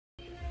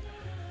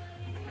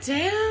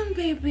Damn,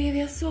 baby,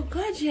 they're so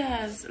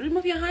gorgeous.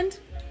 Remove your hand.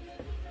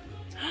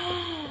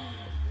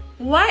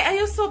 Why are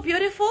you so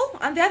beautiful?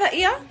 And the other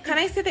ear? Can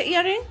I see the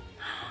earring?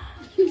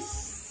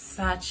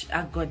 Such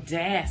a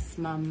goddess,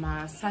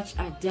 mama. Such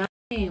a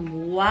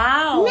dime.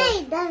 Wow.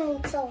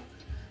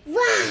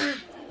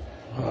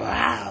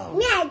 Wow.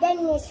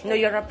 No,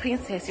 you're a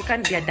princess. You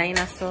can't be a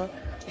dinosaur.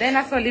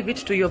 Dinosaur, leave it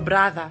to your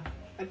brother.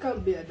 I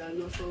can't be a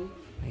dinosaur.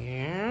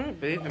 Yeah,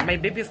 baby. My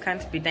babies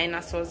can't be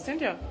dinosaurs.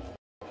 Cindy.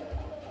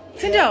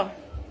 Cindy.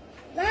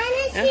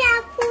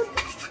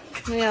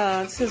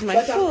 Yeah, this is my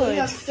food. I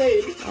have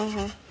said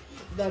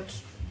that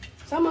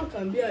someone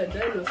can be a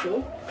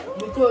dinosaur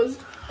because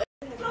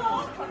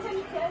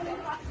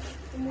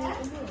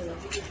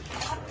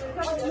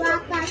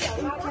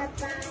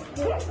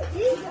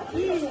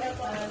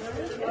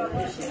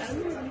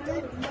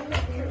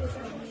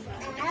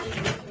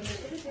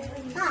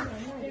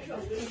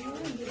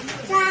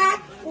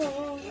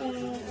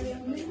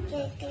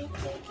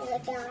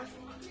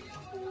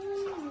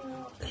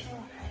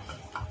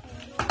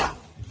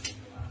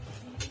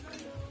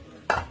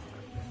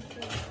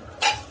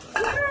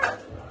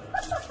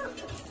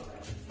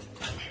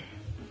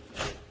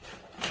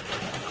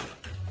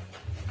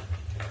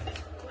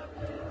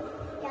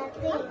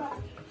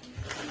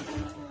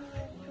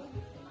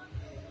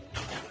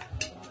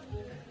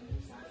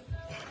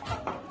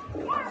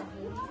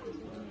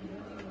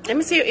let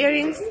me see your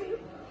earrings.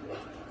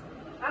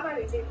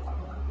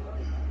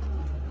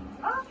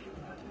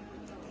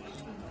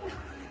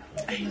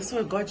 You're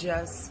so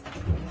gorgeous.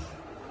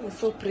 You're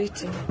so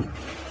pretty.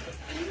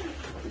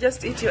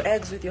 Just eat your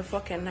eggs with your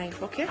fork and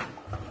knife, okay?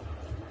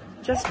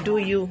 Just do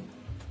you.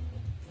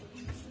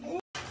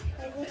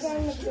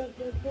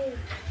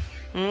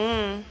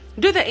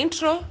 Do the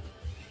intro.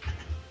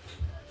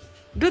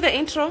 Do the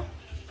intro.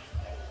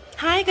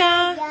 Hi,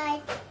 guys.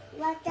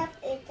 What's up?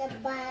 It's a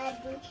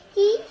body.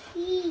 Hee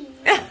hee.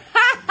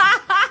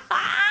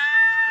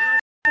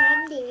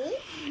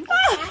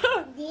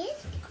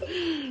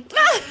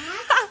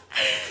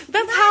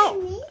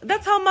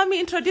 That's how mommy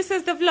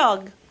introduces the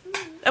vlog.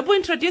 Abu,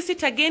 introduce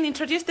it again.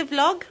 Introduce the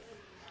vlog.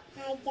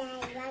 Hi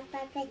guys, what's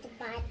up? It's a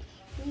body.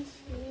 Hee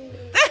hee.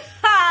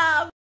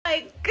 Oh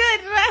my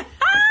goodness.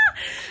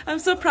 I'm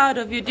so proud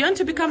of you. Do you want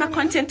to become a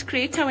content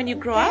creator when you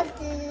grow up?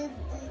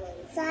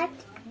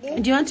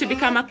 Do you want to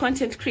become a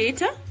content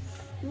creator?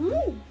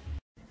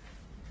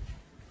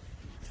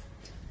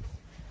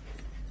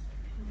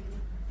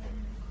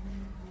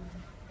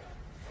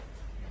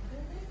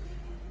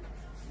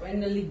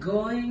 Finally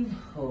going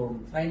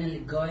home. Finally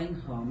going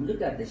home.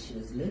 Look at the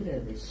shoes. Look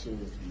at the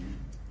shoes.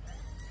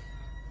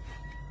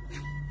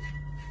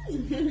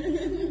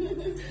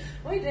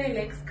 Why do I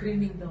like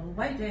screaming though?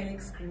 Why do I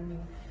like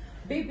screaming?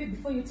 Baby,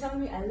 before you tell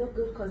me I look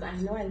good, because I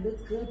know I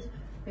look good.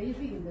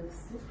 Baby, you look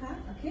super,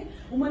 okay?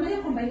 Umeona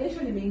hiyo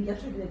combination imeingia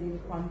tu vile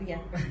nilikwambia.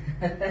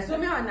 So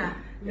umeona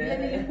vile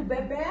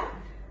nilikubebea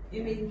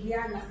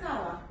imeingiana,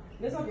 sawa?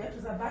 Hizo viatu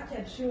za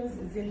backyard shoes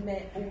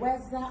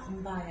zimeweza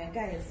mbaya.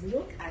 Guys,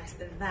 look at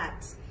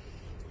that.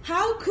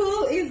 How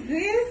cool is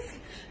this?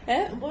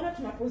 Mbona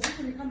tuna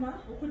position kama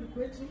huku ni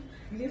kwetu,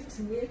 lift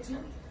ni yetu.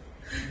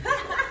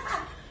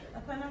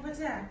 Hapana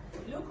patia.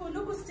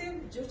 Look Steve,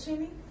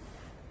 Jochini.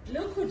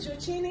 Look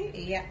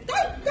Jochini. Yeah. Go.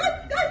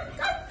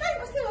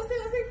 What's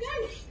it?